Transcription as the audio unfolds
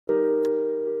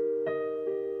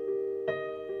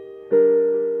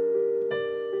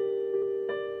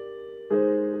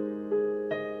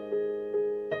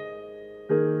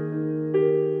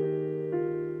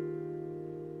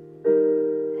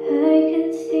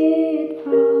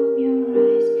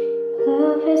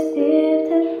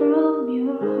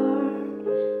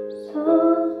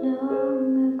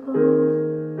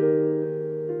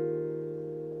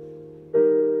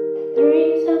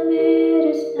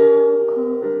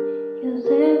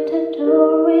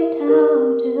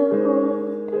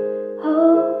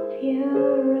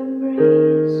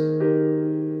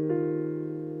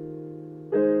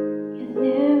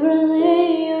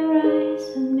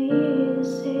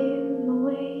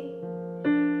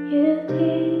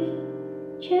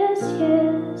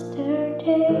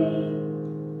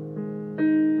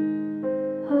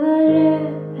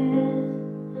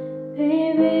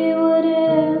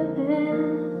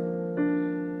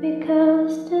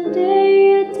the day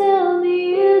you tell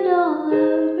me you don't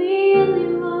love me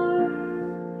anymore,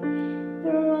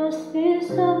 there must be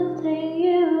something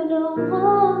you don't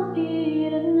want me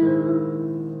to know.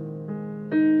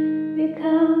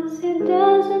 Because it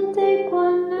doesn't take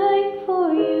one night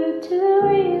for you to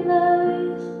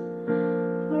realize,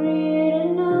 for you to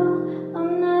know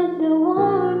I'm not the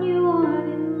one you want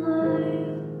in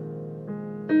life.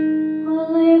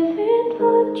 Well, if it's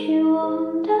what you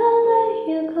want, I'll let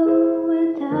you go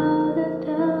without a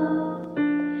doubt.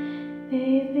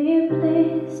 Baby,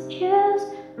 please just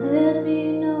let me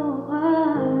know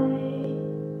why.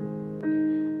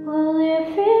 Well, if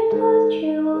it's what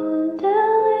you want,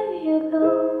 I'll let you go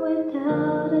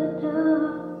without a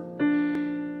doubt.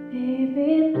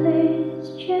 Baby, please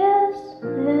just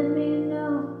let me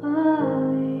know why.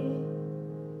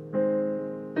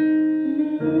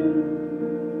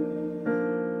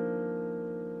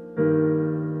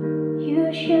 You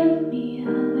shook me up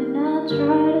and I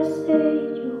tried to say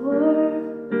you were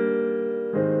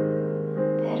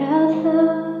that I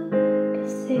thought could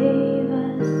save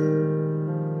us.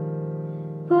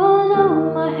 Put on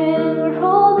my hand, we're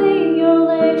holding your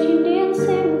legs. You didn't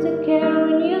seem to care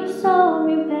when you saw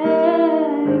me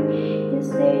back. You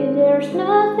say there's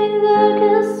nothing that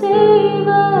can save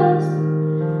us.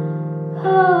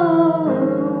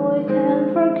 Oh, I can't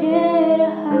forget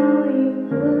how you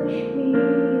pushed me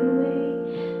away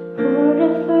for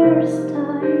the first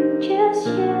time just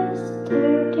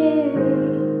yesterday.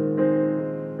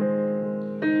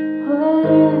 What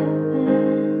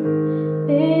happened,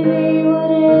 baby,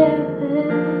 what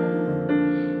happened?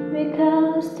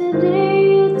 Because today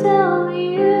you tell me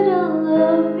you don't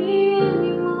love me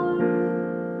anymore,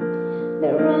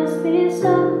 there must be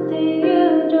something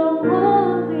you don't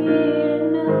want me to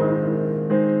know.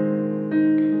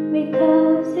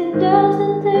 Because it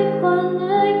doesn't take one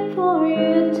night for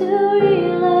you to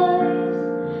realize,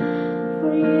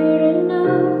 for you to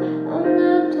know I'm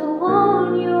not the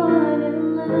one you want in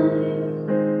life.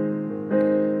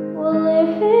 Well,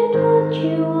 if it's what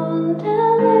you want,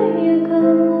 I'll let you go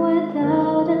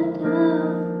without a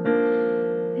doubt.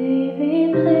 Baby,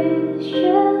 please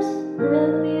just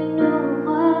let me know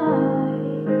why.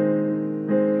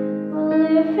 Well,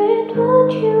 if it's what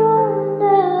you want,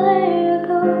 I'll let you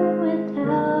go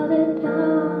without a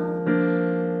doubt.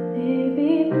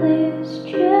 Baby, please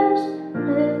just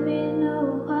let me know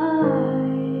why.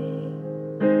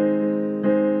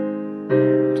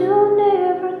 Don't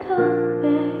ever come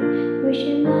back,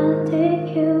 wishing I'll take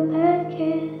you back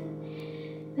in,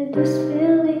 but this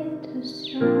feeling too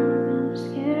strong, I'm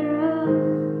scared of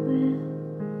it.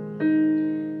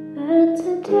 But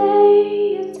today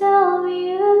you tell me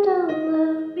you don't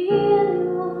love me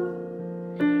anymore,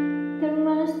 there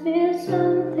must be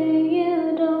something you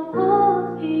don't want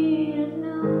me to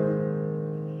know.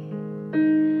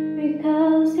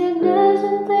 Because it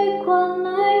doesn't take one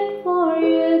night for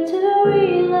you to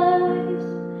realize,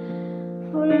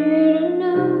 for you to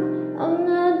know I'm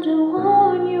not the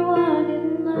one you want in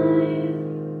life.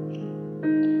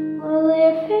 Well,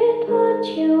 if it's what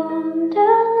you want,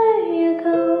 I'll let you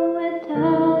go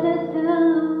without a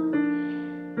doubt.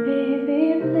 Baby,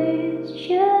 please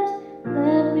just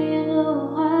let me know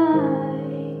why.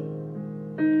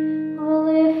 Well,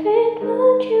 if it's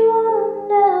what you want,